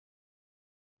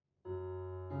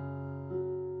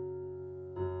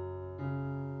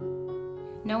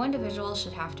No individual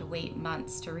should have to wait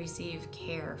months to receive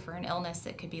care for an illness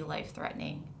that could be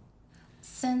life-threatening.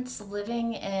 Since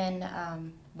living in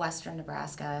western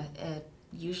Nebraska, it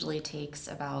usually takes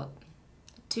about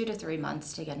 2 to 3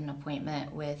 months to get an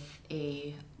appointment with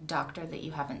a doctor that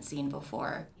you haven't seen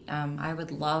before. I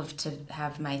would love to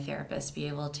have my therapist be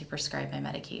able to prescribe my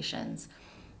medications.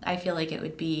 I feel like it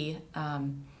would be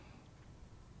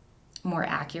more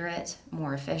accurate,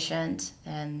 more efficient,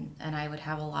 and I would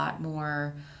have a lot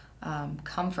more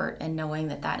comfort in knowing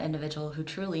that that individual who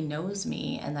truly knows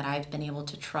me and that I've been able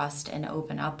to trust and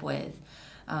open up with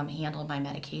handled my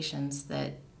medications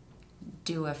that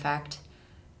do affect,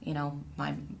 you know,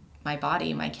 my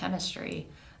body, my chemistry.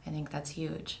 I think that's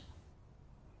huge.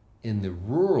 In the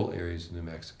rural areas of New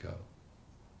Mexico,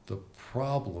 the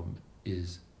problem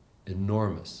is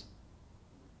enormous.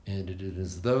 And it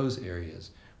is those areas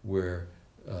where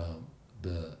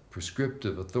the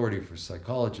prescriptive authority for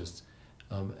psychologists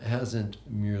hasn't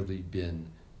merely been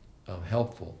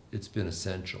helpful, it's been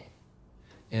essential.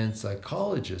 And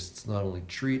psychologists not only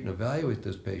treat and evaluate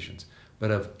those patients, but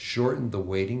have shortened the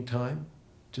waiting time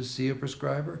to see a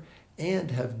prescriber and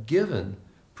have given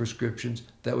prescriptions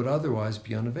that would otherwise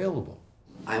be unavailable.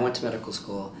 I went to medical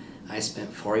school. I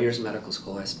spent 4 years in medical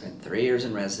school. I spent 3 years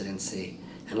in residency.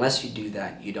 Unless you do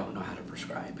that, you don't know how to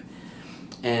prescribe.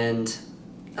 And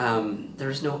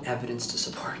there's no evidence to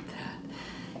support that.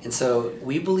 And so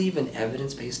we believe in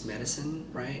evidence-based medicine,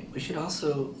 right? We should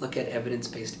also look at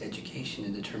evidence-based education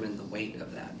and determine the weight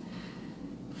of that.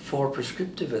 For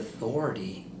prescriptive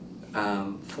authority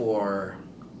for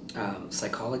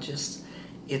psychologists,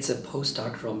 it's a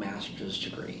postdoctoral master's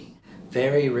degree.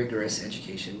 Very rigorous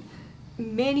education.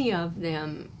 Many of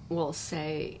them will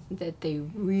say that they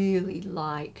really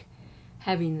like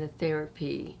having the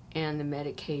therapy and the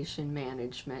medication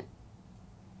management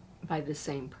by the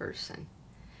same person.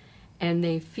 And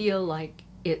they feel like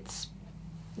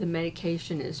the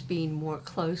medication is being more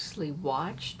closely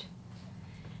watched.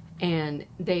 And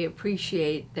they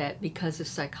appreciate that because a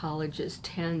psychologist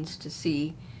tends to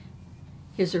see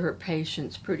his or her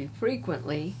patients pretty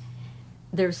frequently,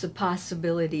 there's a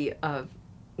possibility of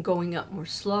going up more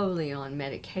slowly on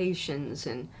medications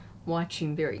and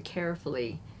watching very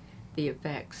carefully the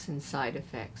effects and side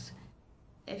effects.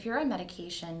 If you're on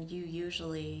medication, you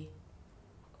usually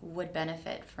would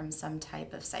benefit from some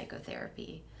type of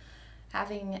psychotherapy.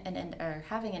 Having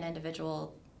an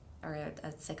individual or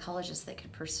a psychologist that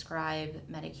could prescribe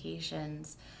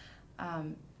medications,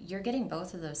 you're getting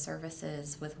both of those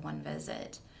services with one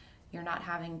visit. You're not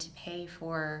having to pay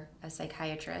for a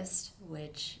psychiatrist,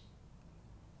 which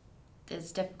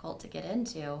is difficult to get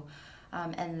into,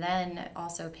 and then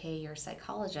also pay your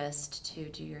psychologist to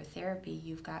do your therapy.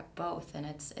 You've got both, and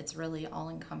it's really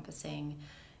all-encompassing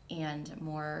and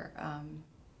more,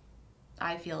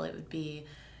 I feel it would be,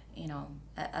 you know,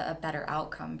 a better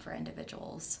outcome for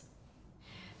individuals.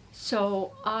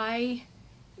 So I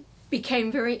became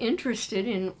very interested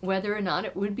in whether or not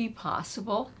it would be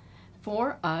possible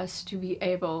for us to be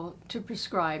able to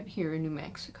prescribe here in New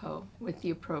Mexico with the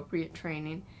appropriate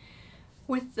training,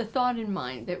 with the thought in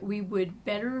mind that we would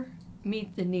better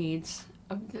meet the needs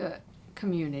of the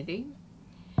community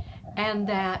and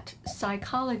that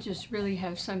psychologists really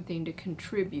have something to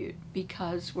contribute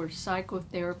because we're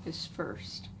psychotherapists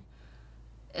first.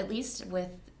 At least with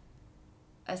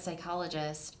a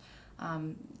psychologist,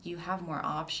 you have more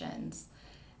options,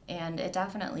 and it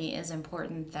definitely is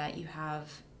important that you have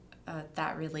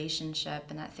that relationship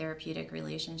and that therapeutic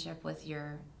relationship with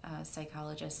your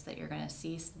psychologist that you're going to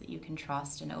see so that you can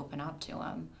trust and open up to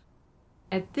them.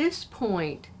 At this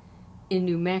point in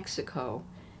New Mexico,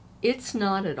 it's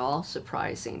not at all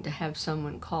surprising to have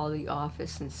someone call the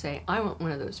office and say, I want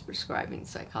one of those prescribing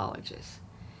psychologists.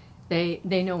 They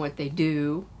know what they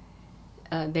do,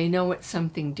 they know it's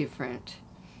something different,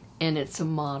 and it's a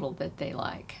model that they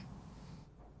like.